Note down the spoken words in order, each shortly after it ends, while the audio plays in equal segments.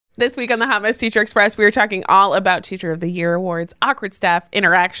This week on the Hot Mess Teacher Express, we are talking all about Teacher of the Year awards, awkward stuff,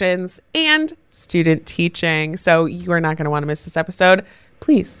 interactions, and student teaching. So you are not going to want to miss this episode.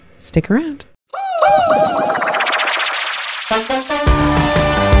 Please stick around.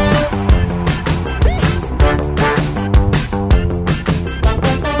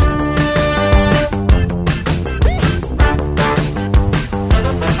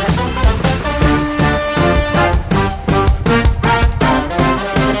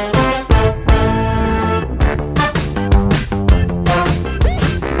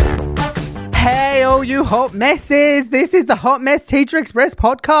 You hot messes. This is the Hot Mess Teacher Express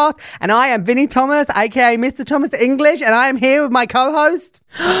podcast, and I am Vinnie Thomas, aka Mr. Thomas English, and I am here with my co-host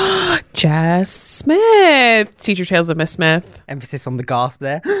Jess Smith, Teacher Tales of Miss Smith. Emphasis on the gasp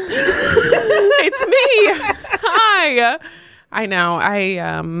there. It's me. Hi. I know.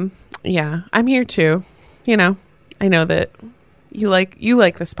 I'm here too. You know, I know that you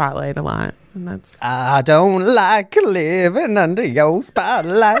like the spotlight a lot, and that's. I don't like living under your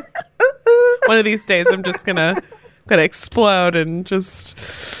spotlight. One of these days, I'm just gonna explode and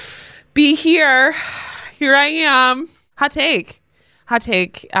just be here. Here I am. Hot take.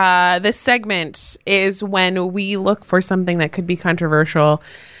 This segment is when we look for something that could be controversial,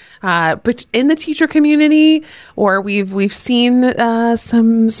 but in the teacher community, or we've seen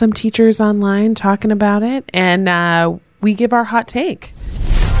some teachers online talking about it, and we give our hot take.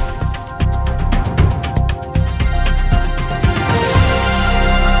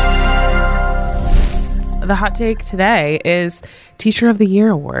 The hot take today is Teacher of the Year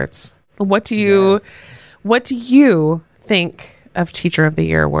awards. What do you think of Teacher of the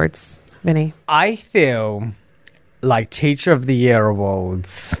Year awards, Vinny? I feel like Teacher of the Year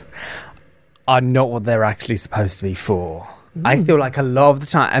awards are not what they're actually supposed to be for. I feel like a lot of the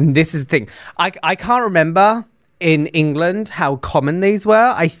time, and this is the thing, I can't remember in England how common these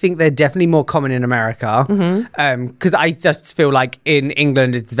were. I think they're definitely more common in America. Because I just feel like in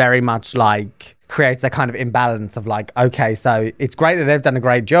England it's very much like creates that kind of imbalance of like, okay, so it's great that they've done a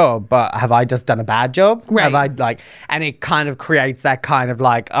great job, but have I just done a bad job? Right. Have I and it kind of creates that kind of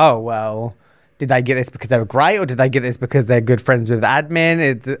like, oh, well, did they get this because they were great, or did they get this because they're good friends with admin?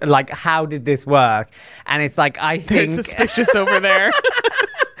 It's like, how did this work? And it's like, I think they're suspicious over there.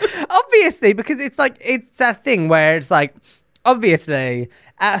 Obviously, because it's like, it's that thing where it's like, obviously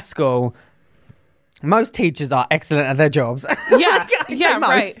at school, most teachers are excellent at their jobs. Yeah, yeah,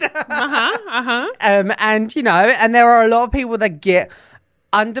 right. And, you know, and there are a lot of people that get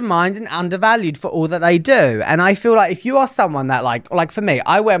undermined and undervalued for all that they do. And I feel like if you are someone that like for me,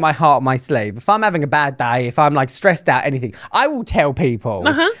 I wear my heart on my sleeve. If I'm having a bad day, if I'm like stressed out, anything, I will tell people.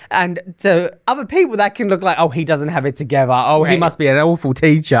 And to other people that can look like, oh, he doesn't have it together. Oh, right. He must be an awful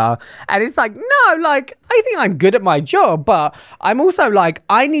teacher. And it's like, no, like, I think I'm good at my job, but I'm also like,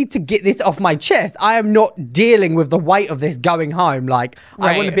 I need to get this off my chest. I am not dealing with the weight of this going home. Like,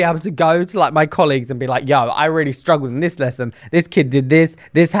 right. I want to be able to go to like my colleagues and be like, yo, I really struggled in this lesson. This kid did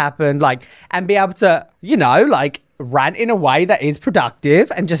this happened, like, and be able to, you know, like rant in a way that is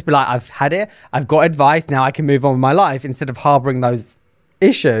productive and just be like, I've had it, I've got advice, now I can move on with my life instead of harboring those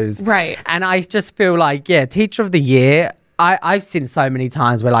issues. Right. And I just feel like, yeah, Teacher of the Year, I've seen so many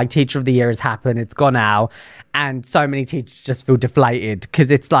times where like Teacher of the Year has happened, it's gone out, and so many teachers just feel deflated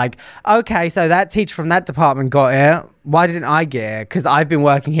because it's like, okay, so that teacher from that department got it. Why didn't I get it? Because I've been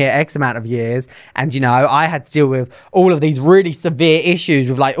working here X amount of years, and, you know, I had to deal with all of these really severe issues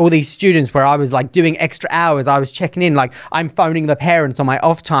with like all these students where I was like doing extra hours. I was checking in, like I'm phoning the parents on my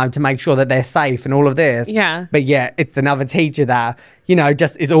off time to make sure that they're safe and all of this. Yeah. But yeah, it's another teacher that, you know,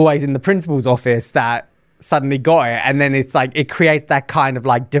 just is always in the principal's office that suddenly got it, and then it's like it creates that kind of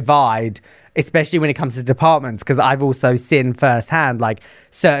like divide, especially when it comes to departments, because I've also seen firsthand like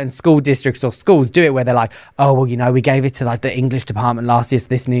certain school districts or schools do it where they're like, oh, well, you know, we gave it to like the English department last year, so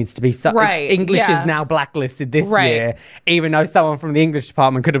this needs to be right. English is now blacklisted this year, even though someone from the English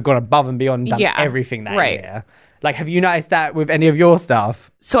department could have gone above and beyond and done everything that year. Like, have you noticed that with any of your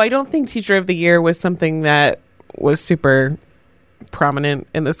stuff? So I don't think Teacher of the Year was something that was super prominent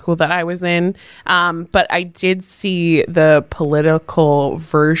in the school that I was in, but I did see the political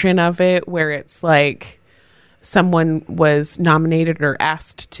version of it where it's like someone was nominated or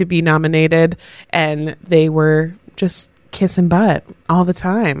asked to be nominated and they were just kissing butt all the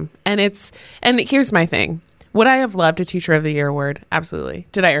time. And here's my thing, would I have loved a Teacher of the Year award? Absolutely.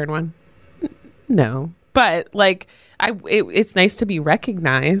 Did I earn one? No, but like it's nice to be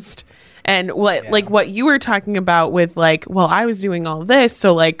recognized. And what you were talking about with like, well, I was doing all this,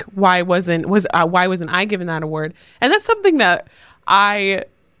 so like, why wasn't I given that award? And that's something that I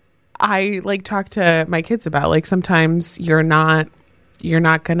like talk to my kids about. Like, sometimes you're not you're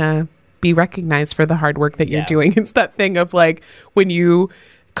not gonna be recognized for the hard work that you're doing. It's that thing of like when you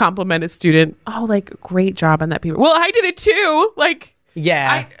compliment a student, oh, like great job on that paper. Well, I did it too. Like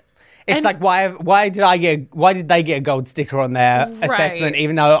it's like why did they get a gold sticker on their assessment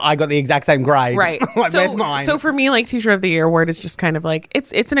even though I got the exact same grade? Right. Like, where's mine? So for me, like Teacher of the Year award is just kind of like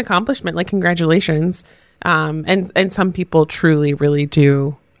it's an accomplishment. Like congratulations. And some people truly really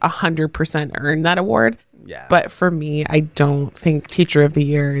do 100% earn that award. Yeah. But for me, I don't think Teacher of the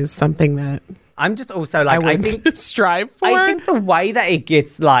Year is something that I'm just also like I think strive for. I think the way that it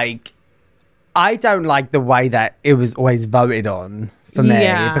gets like I don't like the way that it was always voted on for me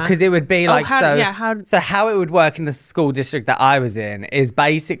because it would be like so how it would work in the school district that I was in is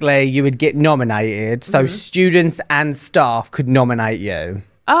basically you would get nominated so students and staff could nominate you.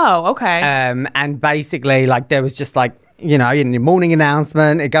 Oh, okay. And basically like there was just like you know, in your morning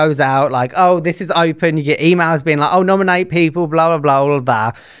announcement, it goes out like, oh, this is open. You get emails being like, oh, nominate people, blah, blah, blah, all of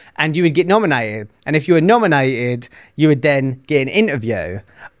that. And you would get nominated. And if you were nominated, you would then get an interview.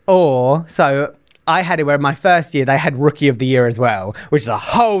 Or, so I had it where my first year, they had Rookie of the Year as well, which is a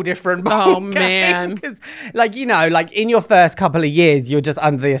whole different ball game. Man. Because, like, you know, like in your first couple of years, you're just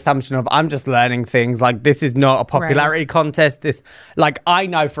under the assumption of, I'm just learning things. Like, this is not a popularity contest. This, like, I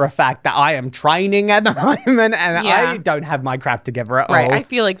know for a fact that I am training at the moment and I don't have my crap together at all. I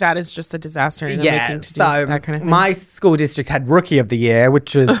feel like that is just a disaster in the making to do that kind of thing. My school district had Rookie of the Year,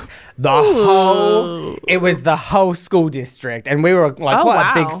 which was the whole school district. And we were like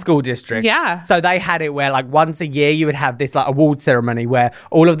quite a big school district. Yeah. So they had it where like once a year you would have this like award ceremony where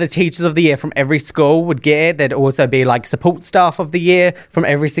all of the teachers of the year from every school would get it. There'd also be like support staff of the year from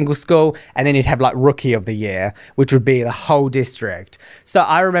every single school. And then you'd have like Rookie of the Year, which would be the whole district. So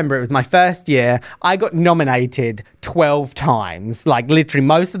I remember it was my first year. I got nominated 12 times. Like literally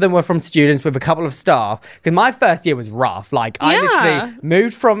most of them were from students with a couple of staff. Because my first year was rough. Like I literally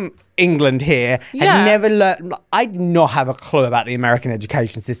moved from England here and never learned. I did not have a clue about the American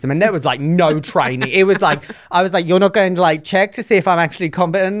education system, and there was like no training. It was like I was like, you're not going to like check to see if I'm actually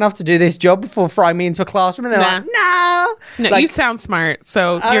competent enough to do this job before throwing me into a classroom. And they're like, no, like, you sound smart,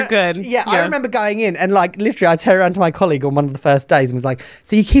 so you're good. Yeah, I remember going in and like literally I turned around to my colleague on one of the first days and was like,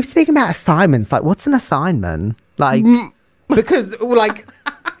 so you keep speaking about assignments, like what's an assignment? Like because like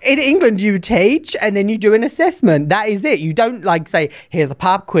in England you teach and then you do an assessment. That is it. You don't like say here's a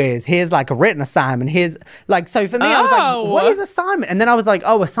pop quiz, here's like a written assignment, here's like, so for me I was like, what is assignment? And then I was like,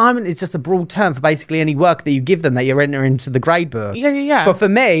 oh, assignment is just a broad term for basically any work that you give them that you enter into the grade book. But for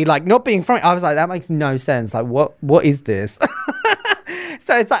me, like not being from, I was like, that makes no sense. Like what is this?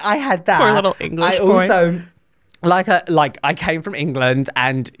 So it's like I had that. Poor little English boy. Also I came from England,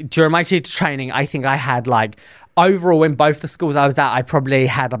 and during my teacher training I think I had like overall in both the schools I was at, I probably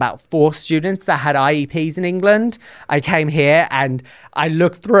had about 4 students that had IEPs in England. I came here and I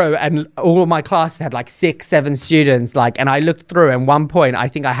looked through and all of my classes had like 6, 7 students, like, and I looked through and one point I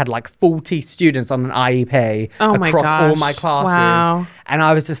think I had like 40 students on an IEP across all my classes. Wow. And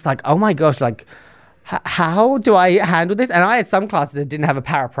I was just like, oh my gosh, like how do I handle this? And I had some classes that didn't have a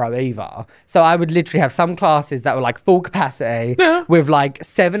parapro either. So I would literally have some classes that were like full capacity with like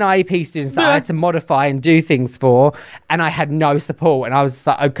 7 IEP students that I had to modify and do things for. And I had no support. And I was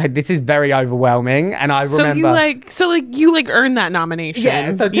like, okay, this is very overwhelming. And I remember. You earned that nomination.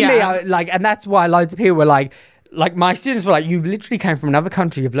 Yeah. So to me, and that's why loads of people were like my students were like, you've literally came from another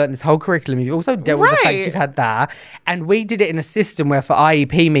country, you've learned this whole curriculum, you've also dealt with the fact you've had that. And we did it in a system where for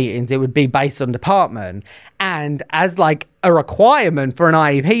IEP meetings, it would be based on department. And as like a requirement for an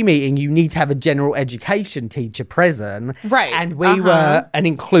IEP meeting, you need to have a general education teacher present. Right. And we were an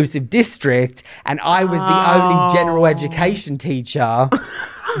inclusive district, and I was the only general education teacher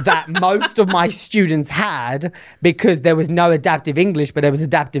that most of my students had, because there was no adaptive English, but there was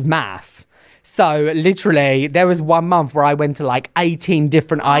adaptive math. So literally there was one month where I went to like 18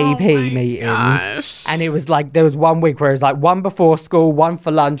 different IEP meetings. Gosh. And it was like, there was one week where it was like one before school, one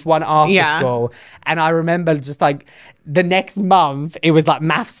for lunch, one after school. And I remember just like the next month it was like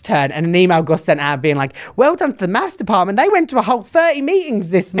maths turn, and an email got sent out being like, well done to the maths department. They went to a whole 30 meetings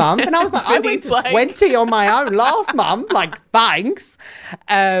this month. And I was like, I went to 20 on my own last month. Like, thanks.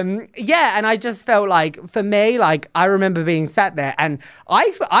 And I just felt like, for me, like I remember being sat there and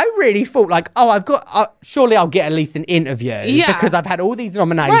I really thought like, oh, I've got, surely I'll get at least an interview because I've had all these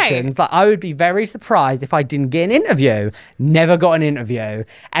nominations. Like I would be very surprised if I didn't get an interview. Never got an interview.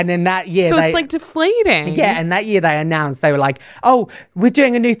 And then that year, so it's like deflating. Yeah, and that year they announced, they were like, oh, we're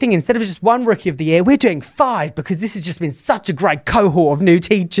doing a new thing. Instead of just one Rookie of the Year, we're doing 5 because this has just been such a great cohort of new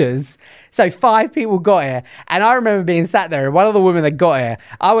teachers. So 5 people got here. And I remember being sat there, and one of the women that got here,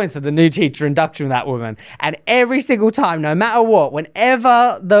 I went to the new teacher induction with that woman. And every single time, no matter what,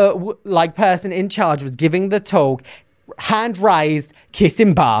 whenever the person in charge was giving the talk, hand raised,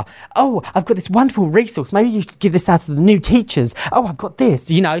 kissing bar. Oh, I've got this wonderful resource. Maybe you should give this out to the new teachers. Oh, I've got this,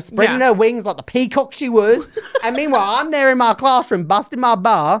 spreading her wings like the peacock she was. And meanwhile, I'm there in my classroom busting my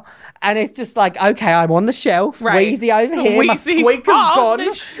bar, and it's just like, okay, I'm on the shelf. Right. Wheezy over here. Wheezy my squeak has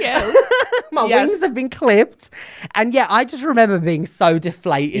gone. My Yes. wings have been clipped. And yeah, I just remember being so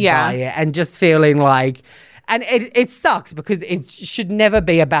deflated by it and just feeling like... And it sucks because it should never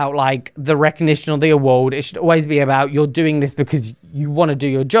be about like the recognition or the award. It should always be about you're doing this because you want to do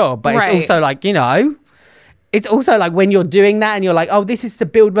your job. But it's also like, it's also like when you're doing that and you're like, oh, this is to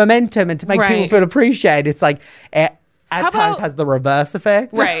build momentum and to make people feel appreciated. It's like at times has the reverse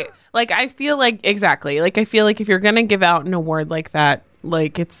effect. Right. Like I feel like exactly. Like I feel like if you're going to give out an award like that,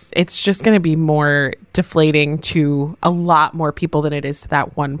 like it's just going to be more deflating to a lot more people than it is to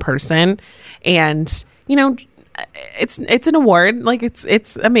that one person. And it's an award, like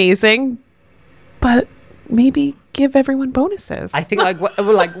it's amazing, but maybe give everyone bonuses. I think like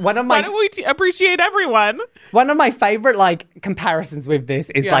one of my why don't we appreciate everyone? One of my favorite like comparisons with this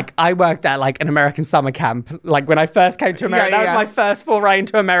is like I worked at like an American summer camp. Like when I first came to America, that was my first foray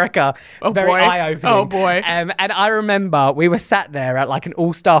into America. It's very eye-opening. Oh boy! And I remember we were sat there at like an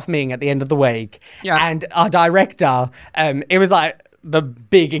all-staff meeting at the end of the week, and our director, it was like the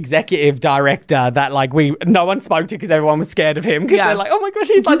big executive director that like no one spoke to because everyone was scared of him because they're like, oh my gosh,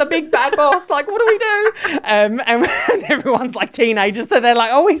 he's like the big bad boss, like what do we do? And everyone's like teenagers, so they're like,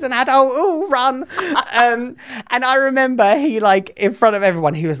 oh, he's an adult, oh, run. And I remember he like in front of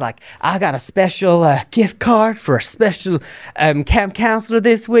everyone he was like, I got a special gift card for a special camp counselor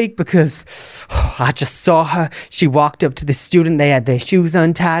this week because I just saw her. She walked up to the student, they had their shoes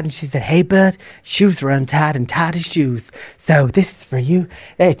untied, and she said, hey bud, shoes were untied and tied as shoes, so this is for you.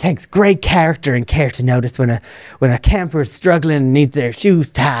 It takes great character and care to notice when a camper is struggling and needs their shoes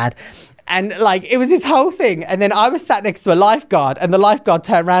tied. And like it was this whole thing. And then I was sat next to a lifeguard, and the lifeguard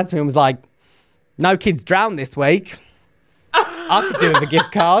turned around to me and was like, no kids drowned this week. I could do with a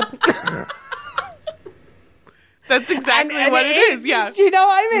gift card. That's exactly what it is. Yeah. Do you know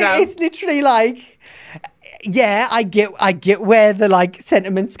what I mean? No. It's literally like, yeah, I get where the like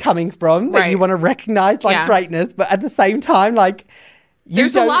sentiment's coming from, that you want to recognize like greatness, but at the same time, like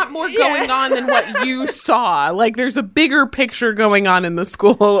there's a lot more going on than what you saw. Like there's a bigger picture going on in the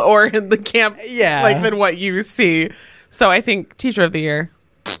school or in the camp, like than what you see. So I think Teacher of the Year.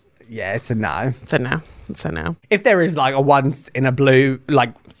 Yeah, it's a no. It's a no. It's a no. If there is like a once in a blue,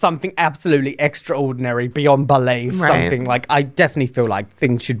 like something absolutely extraordinary beyond belief, something like, I definitely feel like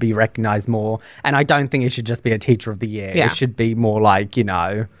things should be recognized more. And I don't think it should just be a Teacher of the Year. It should be more like,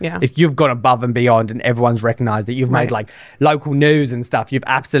 if you've gone above and beyond and everyone's recognized that you've made like local news and stuff, you've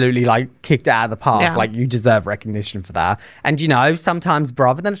absolutely like kicked it out of the park. Yeah. Like you deserve recognition for that. And sometimes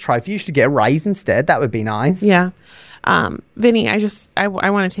rather than a trophy, you should get a raise instead. That would be nice. Yeah. Vinny, I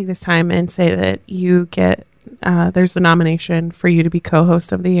want to take this time and say that you get there's a nomination for you to be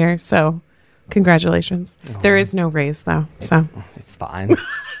co-host of the year, so congratulations. There is no raise though, so it's fine.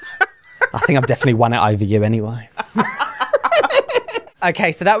 I think I've definitely won it over you anyway.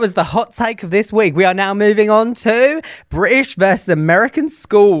 Okay, so that was the hot take of this week. We are now moving on to British versus American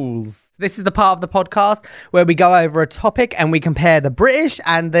schools. This is the part of the podcast where we go over a topic and we compare the British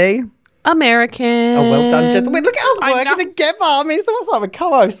and the American. Oh, well done, gentlemen. Look at us working together. I mean, it's almost like a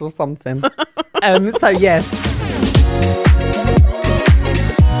co-host or something. So, yes.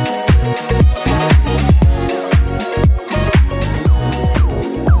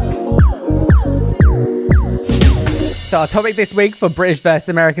 So, our topic this week for British versus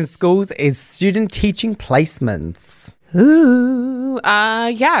American schools is student teaching placements. Ooh,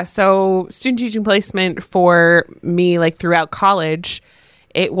 yeah. So, student teaching placement for me, like throughout college,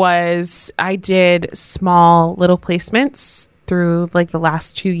 I did small little placements through like the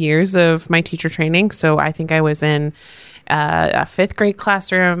last 2 years of my teacher training. So I think I was in a 5th grade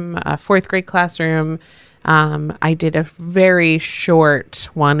classroom, a 4th grade classroom. I did a very short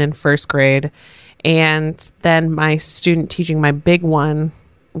one in 1st grade. And then my student teaching, my big one,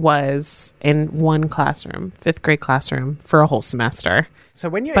 was in one classroom, 5th grade classroom, for a whole semester. So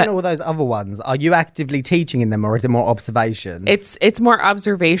when you're in all those other ones, are you actively teaching in them, or is it more observations? It's more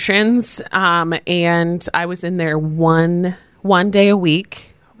observations, and I was in there one day a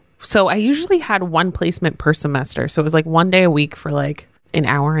week. So I usually had one placement per semester. So it was like one day a week for like an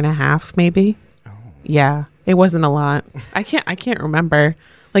hour and a half, maybe. Oh. Yeah. It wasn't a lot. I can't remember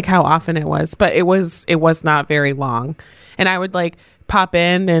like how often it was, but it was not very long. And I would like pop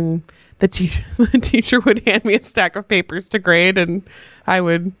in, and the teacher would hand me a stack of papers to grade, and I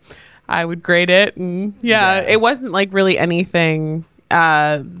would grade it. And it wasn't like really anything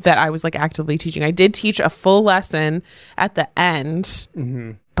that I was like actively teaching. I did teach a full lesson at the end,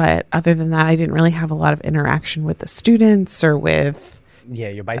 but other than that, I didn't really have a lot of interaction with the students or with. Yeah,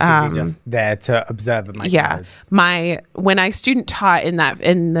 you're basically just there to observe and make notes. When I student taught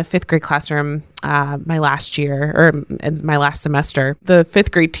in the fifth grade classroom, my last year or in my last semester, the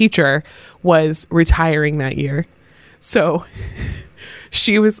fifth grade teacher was retiring that year, so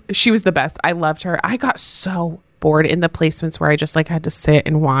she was the best. I loved her. I got so bored in the placements where I just like had to sit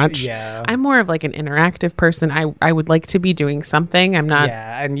and watch. Yeah. I'm more of like an interactive person. I would like to be doing something. I'm not.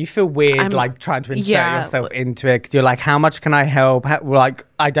 Yeah, and you feel weird like trying to insert yourself into it because you're like, how much can I help? Like,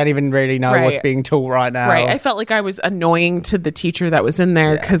 I don't even really know what's being taught right now. Right. I felt like I was annoying to the teacher that was in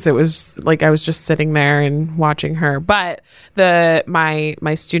there because it was like I was just sitting there and watching her. But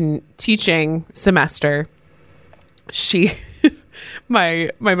my student teaching semester,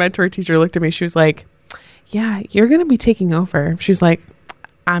 my mentor teacher looked at me. She was like, yeah, you're going to be taking over. She was like,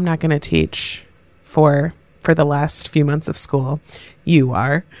 I'm not going to teach for the last few months of school. You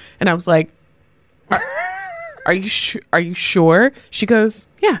are. And I was like, are you sure? She goes,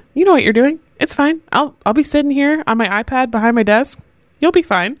 yeah, you know what you're doing. It's fine. I'll be sitting here on my iPad behind my desk. You'll be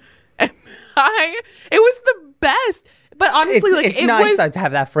fine. And it was the best. But honestly, it's nice though to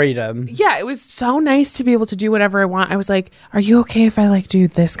have that freedom. Yeah, it was so nice to be able to do whatever I want. I was like, are you okay if I like do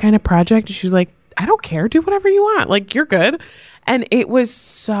this kind of project? And she was like, I don't care. Do whatever you want. Like, you're good. And it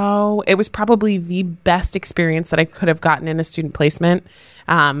was probably the best experience that I could have gotten in a student placement,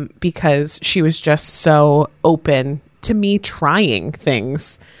 because she was just so open to me trying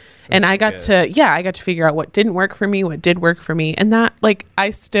things. And I got to figure out what didn't work for me, what did work for me. And that, like, I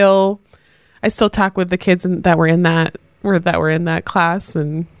still talk with the kids that were in that class,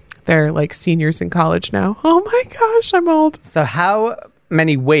 and they're like seniors in college now. Oh my gosh, I'm old. So how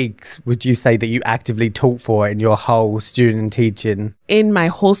many weeks would you say that you actively taught for in your whole student teaching? In my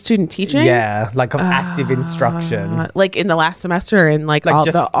whole student teaching? Yeah, like of active instruction. Like in the last semester, and like all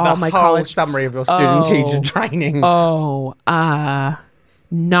my whole college summary of your student teacher training. Not.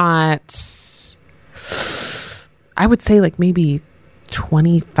 I would say like maybe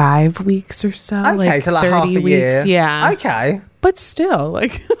 25 weeks or so. Okay, like so like 30 half a weeks. year. Yeah. Okay. But still,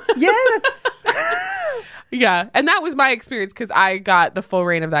 like. Yeah. Yeah, and that was my experience because I got the full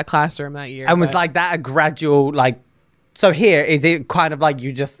reign of that classroom that year. And was like that a gradual, like, so here, is it kind of like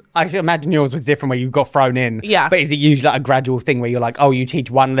you just, I imagine yours was different where you got thrown in. Yeah. But is it usually like a gradual thing where you're like, oh, you teach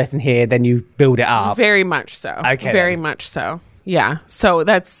one lesson here, then you build it up? Very much so. Okay. Very much so. Yeah. So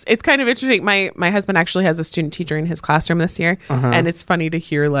it's kind of interesting. My husband actually has a student teacher in his classroom this year. And it's funny to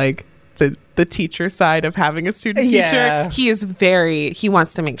hear like the teacher side of having a student teacher. Yeah. He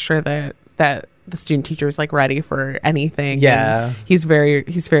wants to make sure that the student teacher is like ready for anything. Yeah. And he's very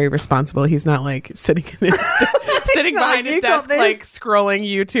responsible. He's not like sitting in his sitting behind his desk like scrolling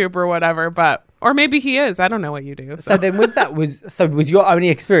YouTube or whatever, or maybe he is. I don't know what you do. So then with that was your only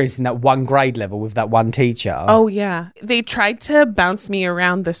experience in that one grade level with that one teacher? Oh yeah. They tried to bounce me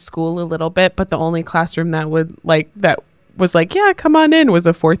around the school a little bit, but the only classroom that was like, yeah, come on in, was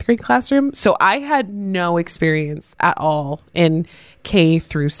a fourth grade classroom. So I had no experience at all in K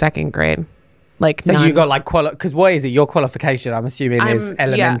through second grade. Like, so none. you got like because what is it? Your qualification, I'm assuming, is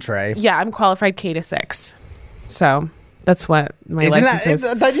elementary. Yeah, I'm qualified K to 6. So that's what my license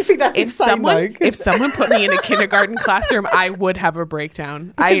is. Don't you think that's insane? If someone put me in a kindergarten classroom, I would have a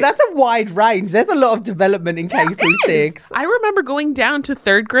breakdown. That's a wide range. There's a lot of development in K through 6. I remember going down to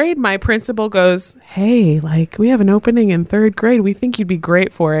third grade. My principal goes, hey, like, we have an opening in third grade. We think you'd be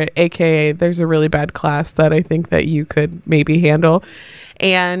great for it. AKA, there's a really bad class that I think that you could maybe handle.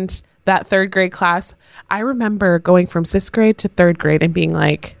 And that third grade class, I remember going from 6th grade to 3rd grade and being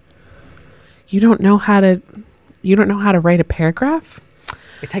like, you don't know how to write a paragraph?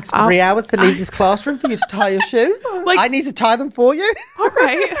 It takes 3 hours to leave this classroom for you to tie your shoes? Like, I need to tie them for you? All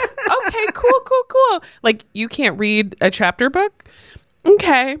right. Okay, cool. Like, you can't read a chapter book?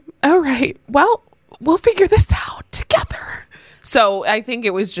 Okay. All right. Well, we'll figure this out together. So I think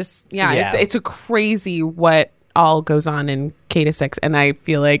it was just, it's a crazy what all goes on in K to 6. And I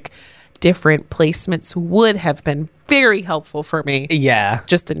feel like different placements would have been very helpful for me. Yeah.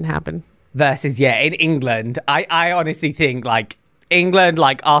 Just didn't happen. Versus, in England, I honestly think, like, England,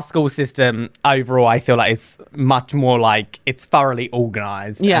 like our school system overall, I feel like it's much more like it's thoroughly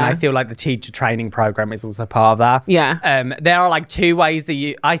organised. Yeah. And I feel like the teacher training program is also part of that. Yeah. There are like two ways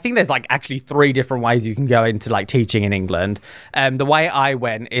that I think there's like actually three different ways you can go into like teaching in England. The way I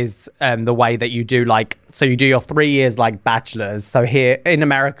went is the way that you do like, so you do your 3 years like bachelor's. So here in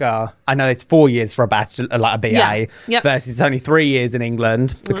America, I know it's 4 years for a bachelor, like a BA, Yeah. Yep. versus only 3 years in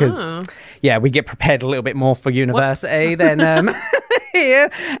England because, we get prepared a little bit more for university than here.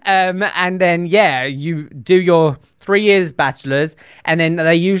 And then, you do your 3 years bachelor's, and then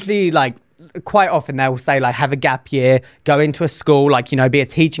they usually like, quite often they'll say like have a gap year, go into a school, like, you know, be a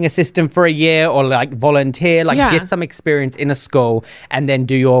teaching assistant for a year or like volunteer, like get some experience in a school, and then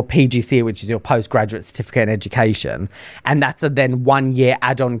do your PGC, which is your postgraduate certificate in education. And that's a then 1 year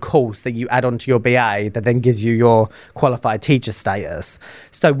add-on course that you add on to your BA that then gives you your qualified teacher status.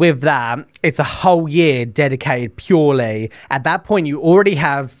 So with that, it's a whole year dedicated purely. At that point, you already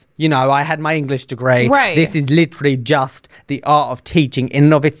have, you know, I had my English degree. Right. This is literally just the art of teaching in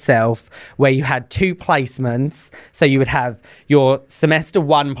and of itself, where you had 2 placements. So you would have your semester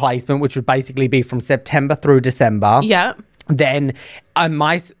 1 placement, which would basically be from September through December. Yeah. Then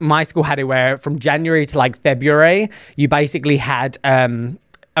my school had it where from January to like February, you basically had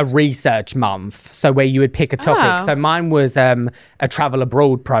a research month, so where you would pick a topic. So mine was a travel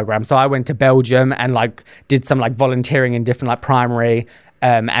abroad program. So I went to Belgium and like did some like volunteering in different like primary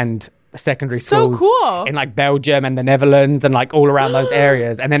and secondary schools cool. in like Belgium and the Netherlands and like all around those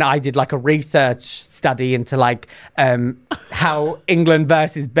areas. And then I did like a research study into like how England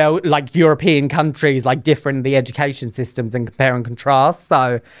versus like European countries like different the education systems and compare and contrast.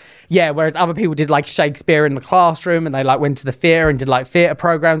 So whereas other people did like Shakespeare in the classroom and they like went to the theatre and did like theatre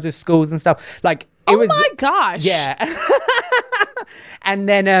programs with schools and stuff. Like it was, my gosh. Yeah. And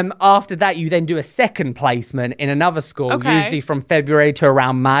then after that, you then do a second placement in another school, usually from February to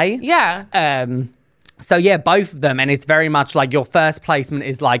around May. Yeah. So both of them. And it's very much like your first placement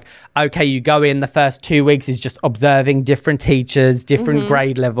is like, okay, you go in, the first 2 weeks is just observing different teachers, different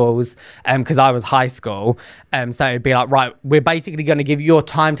grade levels, because I was high school. So it'd be like, right, we're basically going to give you your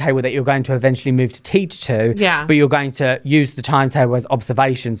timetable that you're going to eventually move to teach to. Yeah. But you're going to use the timetable as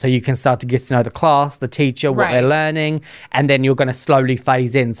observation, so you can start to get to know the class, the teacher, what they're learning, and then you're going to slowly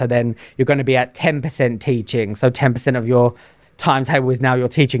phase in. So then you're going to be at 10% teaching. So 10% of your timetable is now you're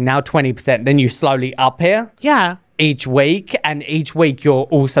teaching, now 20%, then you slowly up here each week, and each week you're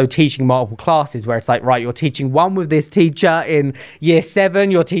also teaching multiple classes where it's like, right, you're teaching one with this teacher in year 7,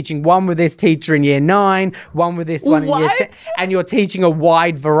 you're teaching one with this teacher in year 9, one with this one in year 10, and you're teaching a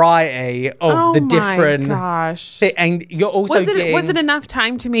wide variety of the different and you're also was it enough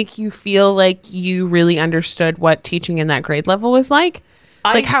time to make you feel like you really understood what teaching in that grade level was like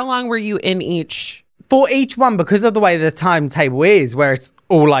how long were you in each? For each one, because of the way the timetable is, where it's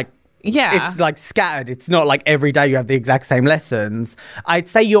all like, it's like scattered. It's not like every day you have the exact same lessons. I'd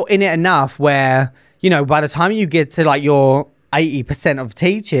say you're in it enough where, you know, by the time you get to like your 80% of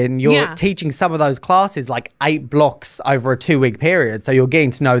teaching, you're teaching some of those classes like 8 blocks over a 2-week period. So you're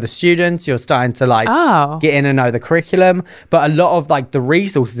getting to know the students, you're starting to like get in and know the curriculum. But a lot of like the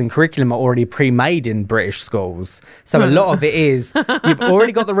resources in curriculum are already pre-made in British schools. So a lot of it is, you've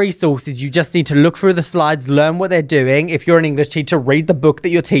already got the resources, you just need to look through the slides, learn what they're doing. If you're an English teacher, read the book that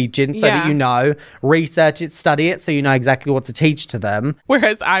you're teaching so that you know, research it, study it, so you know exactly what to teach to them.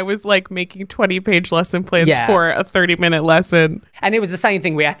 Whereas I was like making 20-page lesson plans for a 30-minute lesson. And it was the same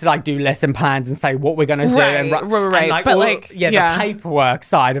thing. We had to like do lesson plans and say what we're going to do. Right. And like, but the paperwork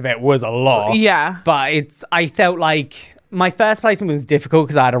side of it was a lot. Yeah. But I felt like my first placement was difficult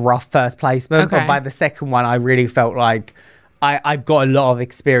because I had a rough first placement. But by the second one, I really felt like I've got a lot of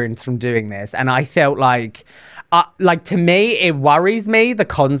experience from doing this. And I felt like to me, it worries me, the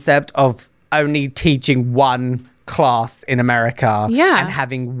concept of only teaching one class in America and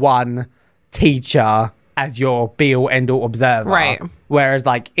having one teacher as your be-all end-all observer. Right. Whereas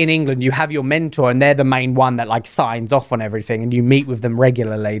like in England, you have your mentor and they're the main one that like signs off on everything, and you meet with them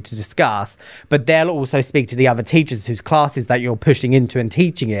regularly to discuss. But they'll also speak to the other teachers whose classes that you're pushing into and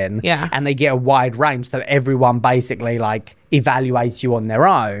teaching in. Yeah. And they get a wide range. So everyone basically like evaluates you on their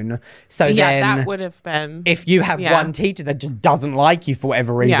own. So then that would have been, if you have one teacher that just doesn't like you for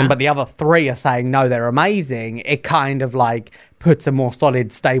whatever reason, but the other 3 are saying, no, they're amazing, it kind of like puts a more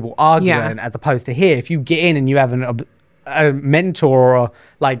solid, stable argument as opposed to here. If you get in and you have a mentor or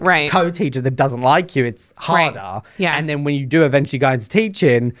like co-teacher that doesn't like you, it's harder. And then when you do eventually go into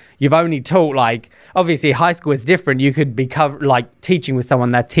teaching, you've only taught like, obviously high school is different. You could be like teaching with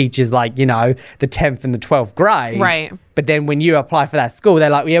someone that teaches like, you know, the 10th and the 12th grade. Right. But then when you apply for that school, they're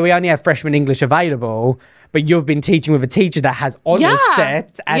like, yeah, we only have freshman English available. but you've been teaching with a teacher that has honors Yeah.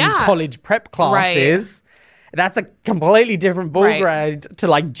 sets and Yeah. college prep classes. That's a completely different ball grade to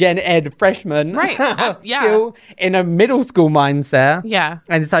like gen ed freshmen. Right. Yeah. Still in a middle school mindset. Yeah.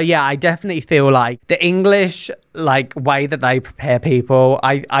 And so, yeah, I definitely feel like the English like way that they prepare people,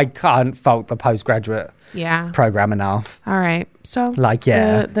 I can't fault the postgraduate Yeah. program enough. All right. So Like,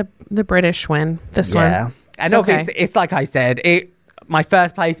 yeah. the British win this Yeah. one. And It's obviously, it's like I said, my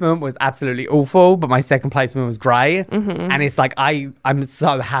first placement was absolutely awful, but my second placement was great. And it's like I'm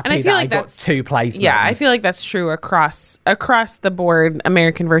so happy And I that feel I like got that's 2 placements. Yeah, I feel like that's true across the board,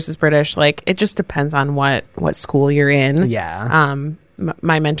 American versus British. Like it just depends on what school you're in. Yeah.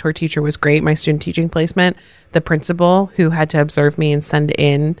 My mentor teacher was great. My student teaching placement, the principal who had to observe me and send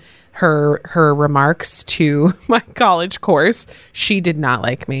in her remarks to my college course, she did not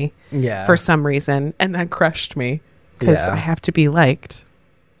like me. Yeah. For some reason, and that crushed me because Yeah. I have to be liked.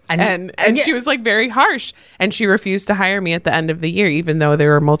 And she was like very harsh, and she refused to hire me at the end of the year, even though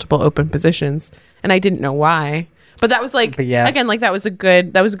there were multiple open positions, and I didn't know why. But that was like, again, like that was a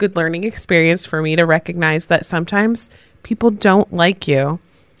good learning experience for me to recognize that sometimes people don't like you,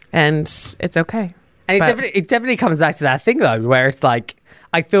 and it's okay. And it definitely comes back to that thing though, where it's like,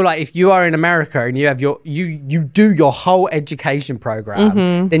 I feel like if you are in America and you have you do your whole education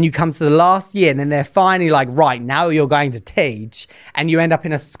program, then you come to the last year and then they're finally like, right, now you're going to teach, and you end up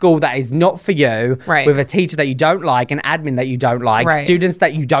in a school that is not for you, Right. with a teacher that you don't like, an admin that you don't like, Right. students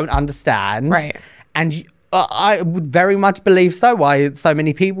that you don't understand. Right. And I would very much believe why so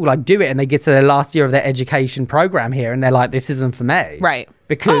many people like do it and they get to their last year of their education program here and they're like, this isn't for me. Right.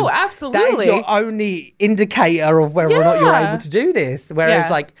 Because that absolutely. is your only indicator of whether or not you're Yeah. able to do this. Whereas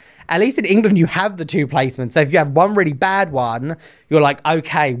Yeah. like, at least in England, you have the 2 placements. So if you have one really bad one, you're like,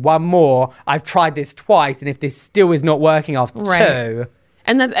 okay, one more. I've tried this twice. And if this still is not working after Right. 2.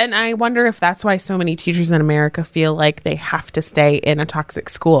 And I wonder if that's why so many teachers in America feel like they have to stay in a toxic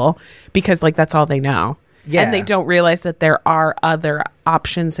school because like that's all they know. Yeah. And they don't realize that there are other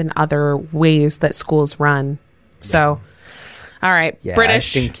options and other ways that schools run. So, all right, Yeah,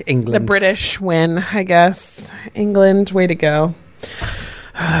 British. I think England. The British win, I guess. England, way to go.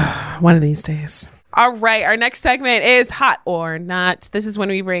 One of these days. All right, our next segment is Hot or Not. This is when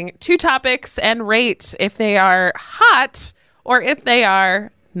we bring 2 topics and rate if they are hot or if they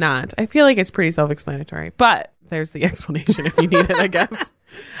are not. I feel like it's pretty self-explanatory, but there's the explanation if you need it, I guess.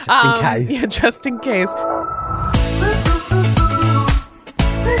 Just in case. Yeah, just in case.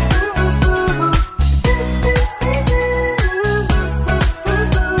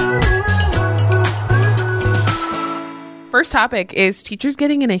 First topic is teachers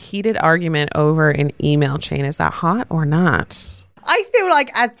getting in a heated argument over an email chain. Is that hot or not? I feel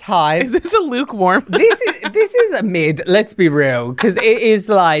like at times Is this a lukewarm? this is a mid, let's be real, because it is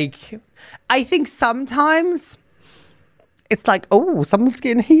like, I think sometimes it's like, oh, someone's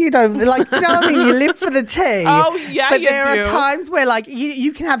getting heated over, like, you know what I mean? You live for the tea. Oh, yeah, but you there do. are times where, like,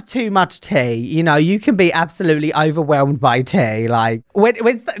 you can have too much tea. You know, you can be absolutely overwhelmed by tea. Like, when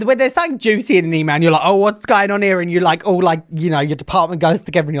there's something juicy in an email and you're like, oh, what's going on here? And you're like, oh, like, you know, your department goes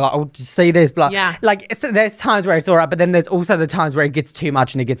together and you're like, oh, did you see this? Blah. Yeah. Like, there's times where it's all right, but then there's also the times where it gets too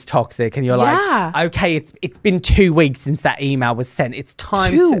much and it gets toxic and you're Yeah. like, okay, it's been 2 weeks since that email was sent. It's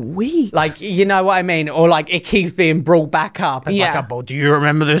time 2 to... weeks. Like, you know what I mean? Or like it keeps being brought back up. It's Yeah. like, oh, do you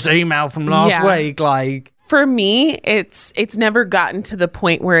remember this email from last Yeah. week? Like, For me, it's never gotten to the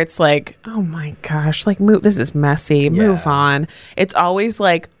point where it's like, oh my gosh, like move. This is messy. Move on. It's always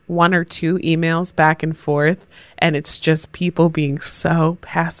like 1 or 2 emails back and forth, and it's just people being so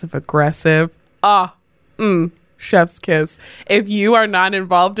passive aggressive. Chef's kiss. If you are not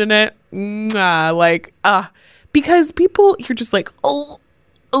involved in it, because people, you're just like, oh.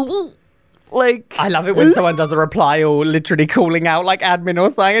 Like, I love it when someone does a reply or literally calling out like admin or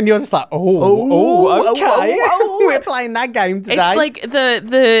something, and you're just like, okay, we're playing that game today. it's like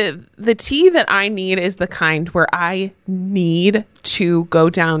the tea that I need is the kind where I need to go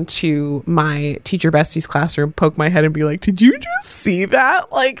down to my teacher bestie's classroom, poke my head and be like, did you just see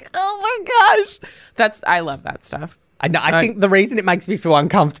that? Like, oh my gosh. I love that stuff. I know. I think the reason it makes me feel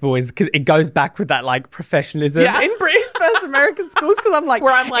uncomfortable is because it goes back with that like professionalism in British versus American schools. Because I'm like,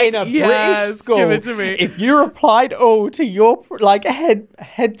 Where I'm like, in a yes, British school, give it to me. if you replied all to your like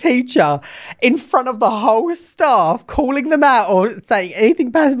head teacher in front of the whole staff, calling them out or saying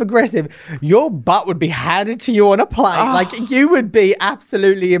anything passive aggressive, your butt would be handed to you on a plate. Like you would be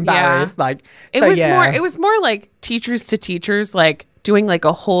absolutely embarrassed. Like It was more like teachers to teachers, like doing like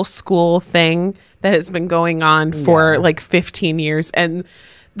a whole school thing that has been going on for like 15 years. And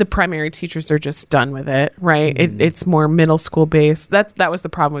the primary teachers are just done with it, right? It's more middle school based. That was the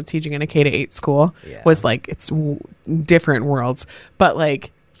problem with teaching in a K-8 school, was like it's different worlds. But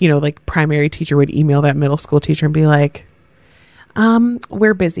like, you know, like primary teacher would email that middle school teacher and be like,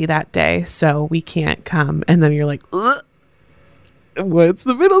 we're busy that day, so we can't come. And then you're like, ugh. What's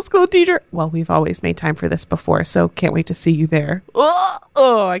the middle school teacher? Well, we've always made time for this before, so can't wait to see you there.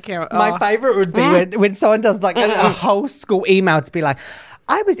 Oh, I can't. My favorite would be when someone does like a whole school email to be like,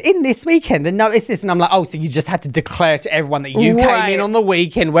 I was in this weekend and noticed this, and I'm like, oh, so you just had to declare to everyone that you came in on the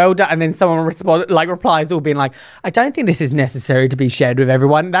weekend. Well done. And then someone replies all being like, I don't think this is necessary to be shared with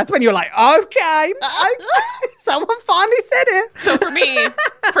everyone. That's when you're like, okay. Someone finally said it. So for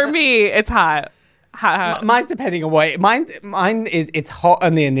me, it's hot. Mine's depending on what mine is. It's hot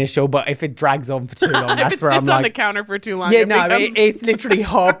on the initial, but if it drags on for too long, that's if where I'm sits like, on the counter for too long. Yeah, it's literally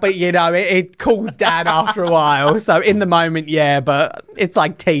hot, but you know, it cools down after a while. So in the moment, yeah, but it's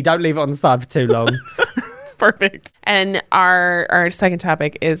like tea. Don't leave it on the side for too long. Perfect. And our second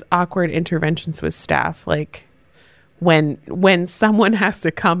topic is awkward interventions with staff. Like when someone has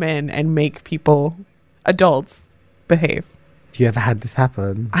to come in and make people, adults, behave. Have you ever had this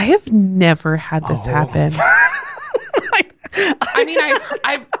happen? I have never had this happen. I mean,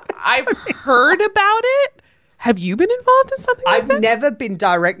 I've heard about it. Have you been involved in something like this? I've never been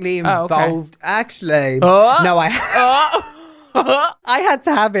directly involved. okay. Actually, no, I had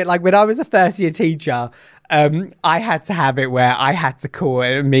to have it. Like when I was a first year teacher, I had to have it where I had to call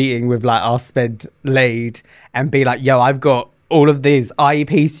a meeting with like our SPED lead and be like, yo, I've got all of these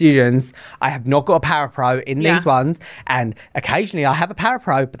IEP students. I have not got a Parapro in these ones. And occasionally I have a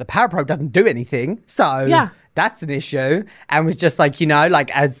Parapro, but the Parapro doesn't do anything. So that's an issue. And was just like, you know,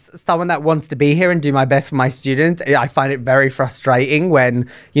 like as someone that wants to be here and do my best for my students, I find it very frustrating when,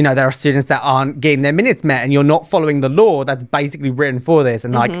 you know, there are students that aren't getting their minutes met and you're not following the law that's basically written for this.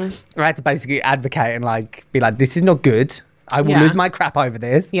 And like, I had to basically advocate and like, be like, this is not good. I will lose my crap over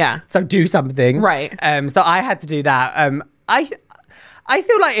this. Yeah. So do something. Right. So I had to do that. I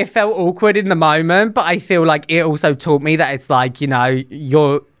feel like it felt awkward in the moment, but I feel like it also taught me that it's like, you know,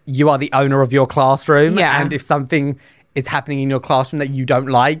 you are the owner of your classroom. Yeah. And if something is happening in your classroom that you don't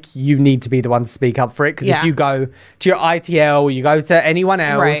like, you need to be the one to speak up for it. Because if you go to your ITL or you go to anyone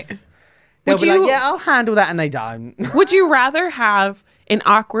else, they'll be like, yeah, I'll handle that. And they don't. Would you rather have an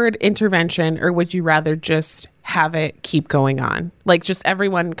awkward intervention or would you rather just have it keep going on? Like just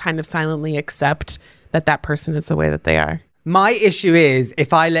everyone kind of silently accept that person is the way that they are? My issue is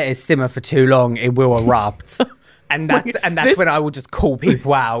if I let it simmer for too long, it will erupt. And that's when I will just call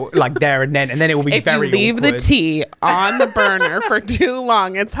people out like there and then it will be very awkward. If you leave the tea on the burner for too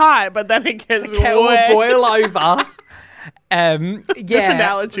long, it's hot, but then it gets the kettle will boil over. This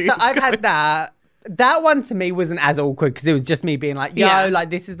analogy. So I've had that. That one to me wasn't as awkward because it was just me being like, yo, like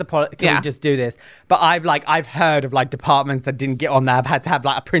this is the can we just do this? But I've heard of like departments that didn't get on there. I've had to have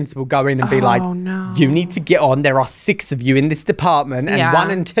like a principal go in and be like, no. You need to get on. There are 6 of you in this department and 1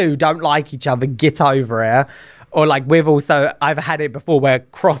 and 2 don't like each other. Get over it. Or like I've had it before where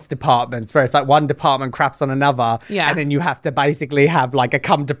cross departments where it's like one department craps on another. Yeah. And then you have to basically have like a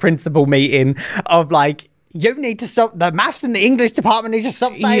come to principal meeting of like, you need to stop, the maths and the English department need to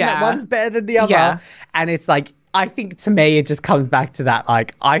stop saying that one's better than the other. Yeah. And it's like, I think to me, it just comes back to that.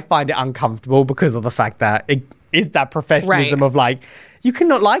 Like, I find it uncomfortable because of the fact that it is that professionalism of like, you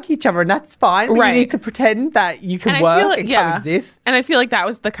cannot like each other and that's fine. But you need to pretend that you can work and coexist. And I feel like that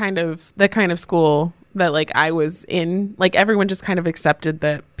was the kind of school that like I was in. Like everyone just kind of accepted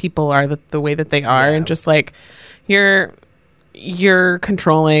that people are the way that they are and just like, you're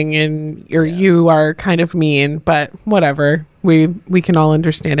controlling and you are kind of mean, but whatever, we can all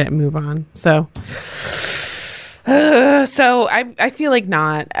understand it and move on. So I feel like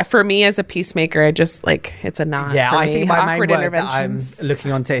not for me as a peacemaker. I just like it's a not. Yeah, for I me. think my awkward main word that I'm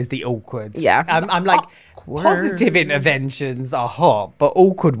looking onto is the awkward. Yeah, I'm like positive interventions are hot, but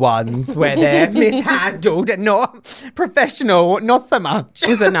awkward ones where they're mishandled and not professional, not so much.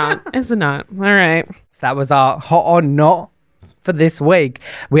 Is it not? Is it not? All right. So that was our hot or not for this week.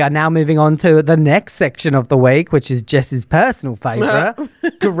 We are now moving on to the next section of the week, which is Jess's personal favourite.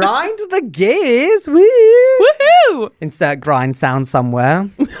 Grind the gears. Woo! Woohoo! Insert grind sound somewhere.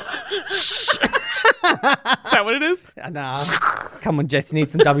 Is that what it is? Nah. Come on, Jess, you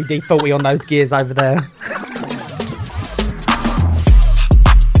need some WD-40 on those gears over there.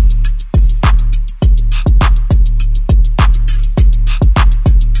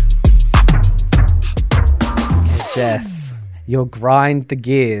 Jess, your grind the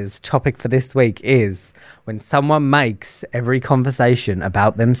gears topic for this week is when someone makes every conversation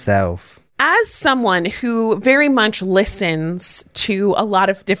about themselves. as someone who very much listens to a lot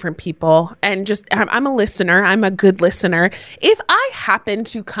of different people and just I'm a listener, I'm a good listener. If I happen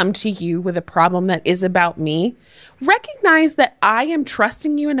to come to you with a problem that is about me, recognize that I am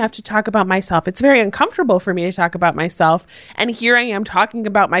trusting you enough to talk about myself. It's very uncomfortable for me to talk about myself, and here I am talking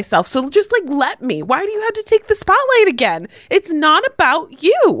about myself. So just like let me. Why do you have to take the spotlight again? It's not about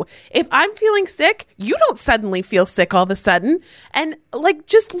you. If I'm feeling sick, you don't suddenly feel sick all of a sudden. And like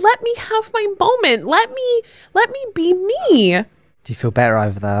just let me have my moment. Let me be me. Do you feel better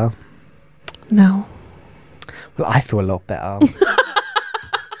over there? No. Well, I feel a lot better.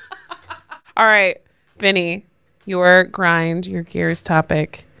 All right, Vinny, your grind, your gears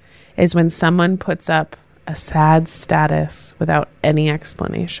topic is when someone puts up a sad status without any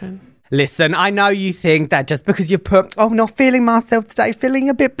explanation. Listen, I know you think that just because you've put, not feeling myself today, feeling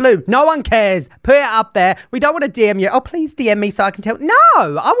a bit blue. No one cares. Put it up there. We don't want to DM you. Oh, please DM me so I can tell. No, I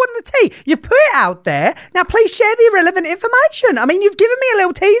want the tea. You've put it out there. Now, please share the irrelevant information. I mean, you've given me a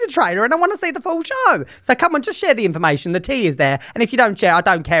little teaser trailer and I want to see the full show. So come on, just share the information. The tea is there. And if you don't share, I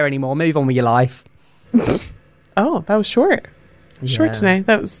don't care anymore. Move on with your life. Oh, that was short. Short Yeah. today.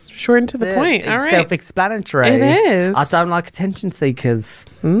 That was short and to the point. All right. Self-explanatory. It is. I don't like attention seekers.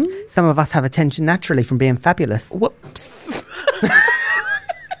 Some of us have attention naturally from being fabulous. Whoops.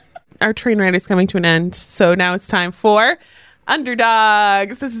 Our train ride is coming to an end. So now it's time for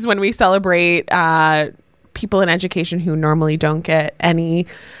Underdogs. This is when we celebrate people in education who normally don't get any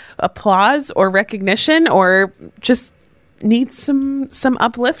applause or recognition or just need some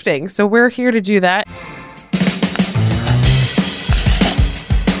uplifting. So we're here to do that.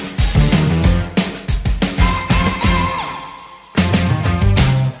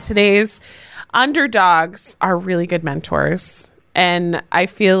 Today's underdogs are really good mentors. And I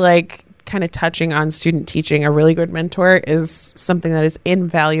feel like kind of touching on student teaching, a really good mentor is something that is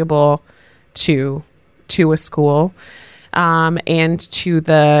invaluable to a school and to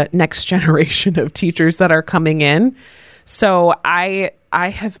the next generation of teachers that are coming in. So I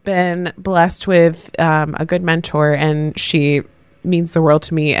have been blessed with a good mentor, and she means the world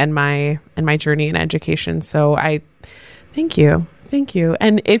to me and my journey in education. So I thank you. Thank you.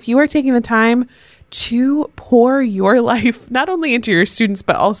 And if you are taking the time to pour your life not only into your students,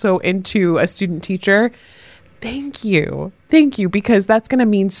 but also into a student teacher, thank you. Thank you, because that's going to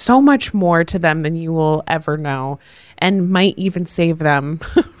mean so much more to them than you will ever know, and might even save them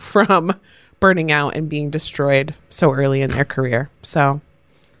from burning out and being destroyed so early in their career. So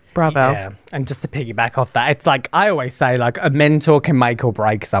bravo. Yeah. And just to piggyback off that, it's like I always say, like a mentor can make or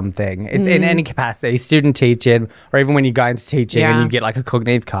break something. It's in any capacity, student teaching, or even when you go into teaching and you get like a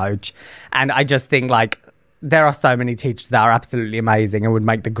cognitive coach. And I just think like there are so many teachers that are absolutely amazing and would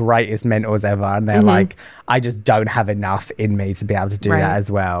make the greatest mentors ever. And they're like, I just don't have enough in me to be able to do that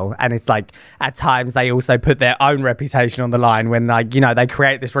as well. And it's like at times they also put their own reputation on the line when like, you know, they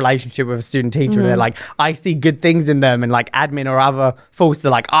create this relationship with a student teacher and they're like, I see good things in them, and like admin or other forces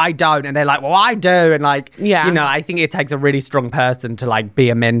are like, I don't. And they're like, well, I do. And like, you know, I think it takes a really strong person to like be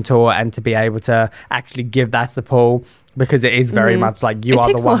a mentor and to be able to actually give that support. Because it is very much like you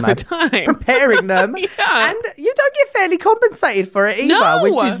are the one that's preparing them. And you don't get fairly compensated for it either,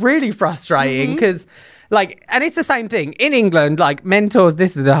 which is really frustrating because like, and it's the same thing in England, like mentors,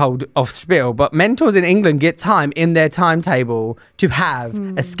 this is the whole off spiel, but mentors in England get time in their timetable to have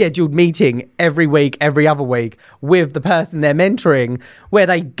a scheduled meeting every week, every other week with the person they're mentoring, where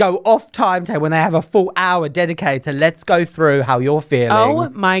they go off timetable when they have a full hour dedicated to let's go through how you're feeling. Oh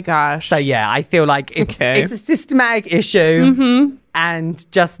my gosh. So yeah, I feel like it's a systematic issue,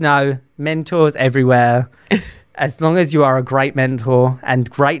 and just know mentors everywhere. As long as you are a great mentor, and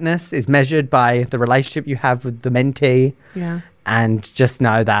greatness is measured by the relationship you have with the mentee, and just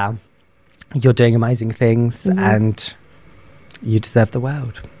know that you're doing amazing things and you deserve the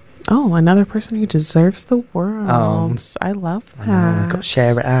world. Oh, another person who deserves the world. I love that. Got to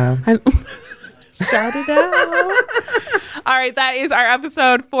share it out. Shout it out. All right, that is our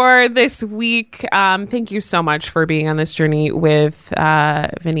episode for this week. Thank you so much for being on this journey with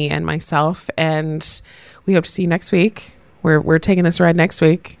Vinny and myself, and we hope to see you next week. We're taking this ride next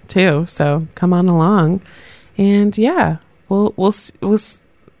week too, so come on along. And yeah, we'll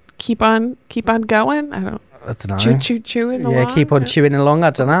keep on going. I don't. That's nice. Chewing along. Yeah, keep on chewing along.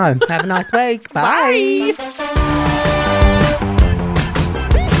 I don't know. Have a nice week. Bye. Bye.